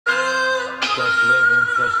Plush living,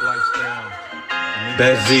 plush lifestyle.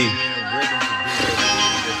 That's Z.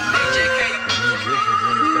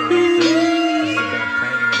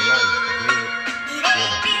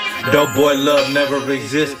 Dope boy love never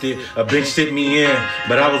existed. A bitch hit me in,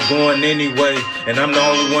 but I was going anyway, and I'm the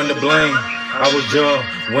only one to blame. I was young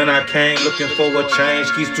when I came, looking for a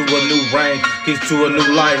change. Keys to a new range, keys to a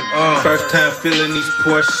new life. First time feeling these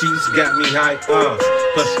poor sheets got me hype.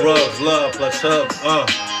 Plus rubs, love, plus hugs.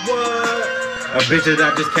 A bitch that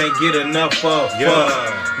I just can't get enough of.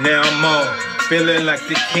 Now I'm on, feeling like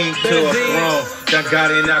the king to a throne. Done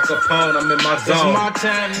got in Al Capone, I'm in my zone.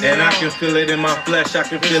 And I can feel it in my flesh, I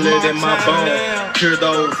can feel it in my bone. Cure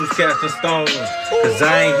those who's casting stones, cause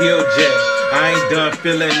I ain't healed yet. I ain't done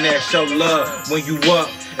feeling that. Show love when you up,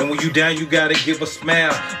 and when you down you gotta give a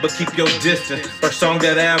smile, but keep your distance. First song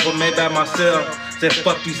that I ever made by myself said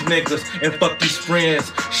fuck these niggas and fuck these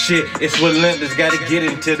friends. Shit, it's relentless, gotta get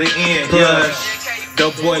into the end. Plush.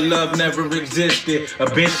 Dope boy love never existed. A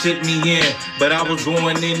bitch hit me in, but I was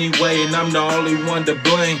going anyway, and I'm the only one to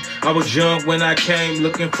blame. I was young when I came,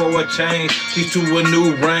 looking for a change. He's to a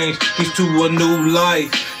new range, he's to a new life,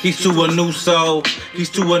 he's to a new soul, he's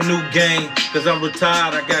to a new game. Cause I'm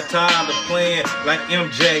retired, I got tired of playing like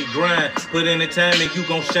MJ. Grind, put in the time and you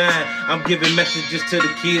gon' shine. I'm giving messages to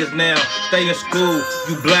the kids now. Stay in school,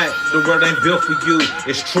 you black, the world ain't built for you.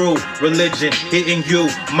 It's true, religion hitting you.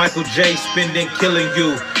 Michael J spending, killing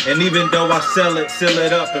you. And even though I sell it, seal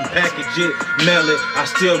it up and package it, mail it, I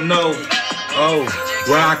still know,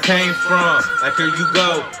 where I came from, like here you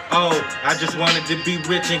go. I just wanted to be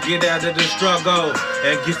rich and get out of the struggle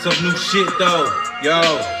and get some new shit though,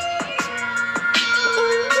 yo.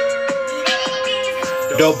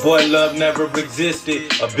 Dope boy love never existed.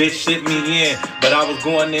 A bitch hit me in, but I was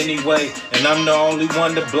going anyway, and I'm the only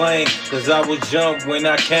one to blame. Cause I was young when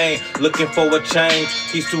I came, looking for a change.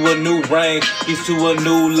 He's to a new range, he's to a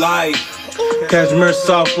new life. Cashmere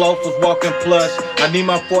soft loaf was walking plush. I need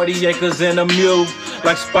my 40 acres and a mule.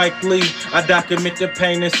 Like Spike Lee, I document the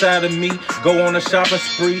pain inside of me. Go on a shopping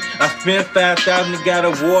spree. I spent 5,000 and got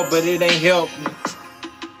a war, but it ain't helped me.